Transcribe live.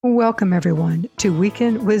Welcome, everyone, to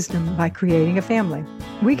Weekend Wisdom by Creating a Family.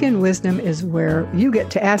 Weekend Wisdom is where you get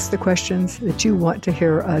to ask the questions that you want to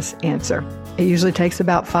hear us answer. It usually takes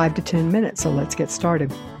about 5 to 10 minutes, so let's get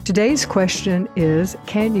started. Today's question is,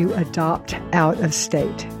 can you adopt out of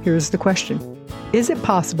state? Here's the question. Is it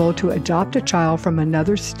possible to adopt a child from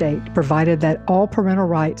another state, provided that all parental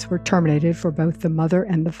rights were terminated for both the mother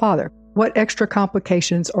and the father? What extra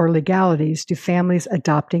complications or legalities do families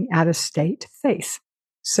adopting out of state face?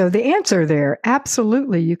 So the answer there,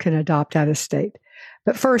 absolutely you can adopt out of state.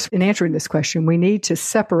 But first, in answering this question, we need to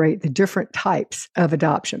separate the different types of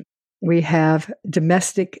adoption. We have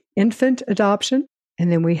domestic infant adoption,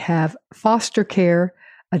 and then we have foster care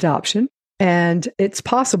adoption. And it's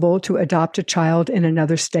possible to adopt a child in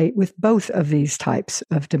another state with both of these types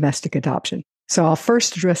of domestic adoption. So I'll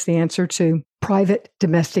first address the answer to private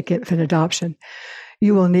domestic infant adoption.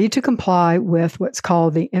 You will need to comply with what's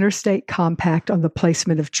called the Interstate Compact on the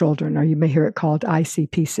Placement of Children, or you may hear it called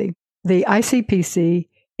ICPC. The ICPC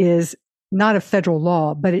is not a federal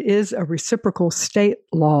law, but it is a reciprocal state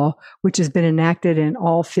law, which has been enacted in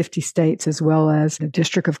all 50 states, as well as the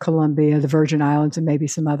District of Columbia, the Virgin Islands, and maybe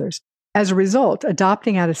some others. As a result,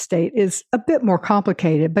 adopting out of state is a bit more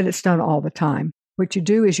complicated, but it's done all the time. What you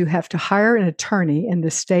do is you have to hire an attorney in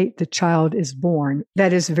the state the child is born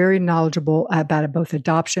that is very knowledgeable about both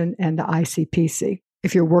adoption and the ICPC.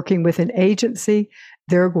 If you're working with an agency,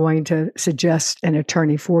 they're going to suggest an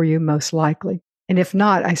attorney for you, most likely. And if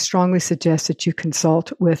not, I strongly suggest that you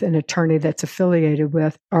consult with an attorney that's affiliated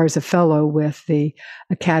with or is a fellow with the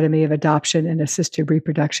Academy of Adoption and Assisted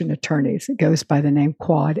Reproduction Attorneys. It goes by the name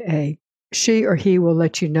Quad A. She or he will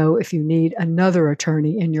let you know if you need another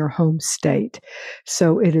attorney in your home state.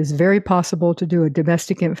 So it is very possible to do a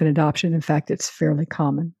domestic infant adoption. In fact, it's fairly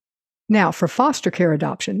common. Now, for foster care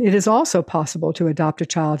adoption, it is also possible to adopt a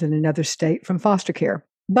child in another state from foster care.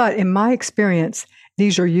 But in my experience,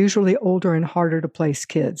 these are usually older and harder to place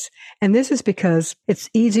kids. And this is because it's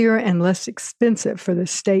easier and less expensive for the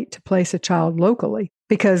state to place a child locally,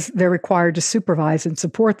 because they're required to supervise and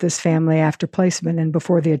support this family after placement and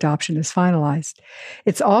before the adoption is finalized.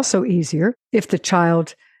 It's also easier if the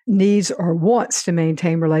child needs or wants to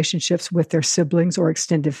maintain relationships with their siblings or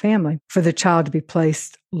extended family for the child to be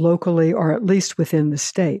placed locally or at least within the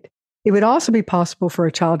state. It would also be possible for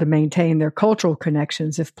a child to maintain their cultural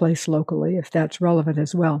connections if placed locally, if that's relevant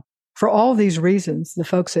as well. For all these reasons, the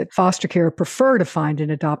folks at foster care prefer to find an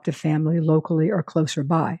adoptive family locally or closer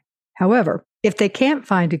by. However, if they can't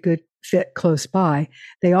find a good fit close by,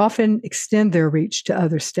 they often extend their reach to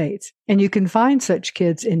other states. And you can find such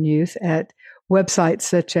kids and youth at websites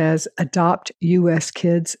such as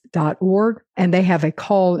adoptuskids.org, and they have a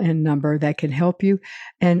call-in number that can help you.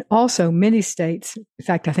 And also many states, in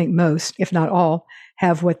fact, I think most, if not all,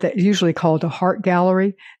 have what they usually called a heart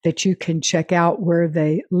gallery that you can check out, where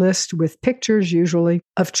they list with pictures usually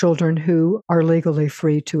of children who are legally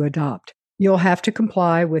free to adopt. You'll have to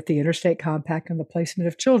comply with the Interstate Compact on the Placement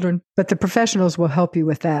of Children, but the professionals will help you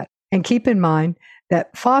with that. And keep in mind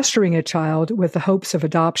that fostering a child with the hopes of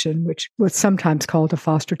adoption, which was sometimes called a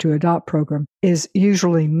foster to adopt program, is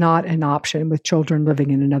usually not an option with children living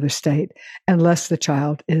in another state unless the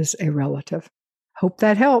child is a relative. Hope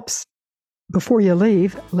that helps. Before you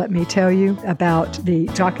leave, let me tell you about the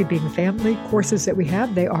Jockey Being Family courses that we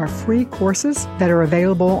have. They are free courses that are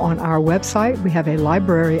available on our website. We have a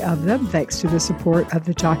library of them thanks to the support of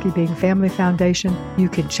the Jockey Being Family Foundation. You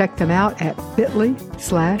can check them out at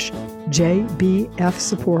bit.ly/JBF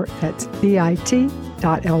support. That's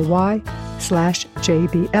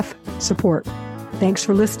bit.ly/JBF support. Thanks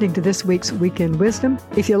for listening to this week's Weekend Wisdom.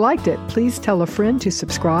 If you liked it, please tell a friend to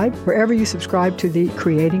subscribe wherever you subscribe to the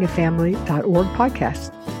creatingafamily.org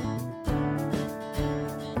podcast.